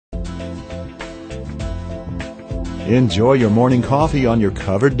Enjoy your morning coffee on your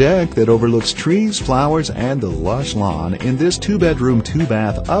covered deck that overlooks trees, flowers, and the lush lawn in this 2-bedroom,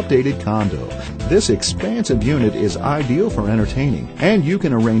 2-bath updated condo. This expansive unit is ideal for entertaining, and you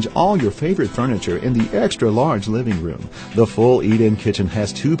can arrange all your favorite furniture in the extra-large living room. The full eat-in kitchen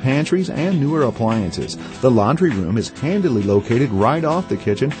has 2 pantries and newer appliances. The laundry room is handily located right off the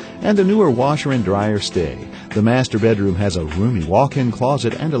kitchen, and the newer washer and dryer stay. The master bedroom has a roomy walk-in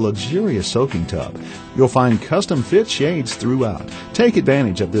closet and a luxurious soaking tub. You'll find custom fit shades throughout. Take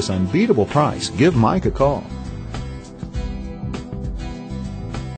advantage of this unbeatable price. Give Mike a call.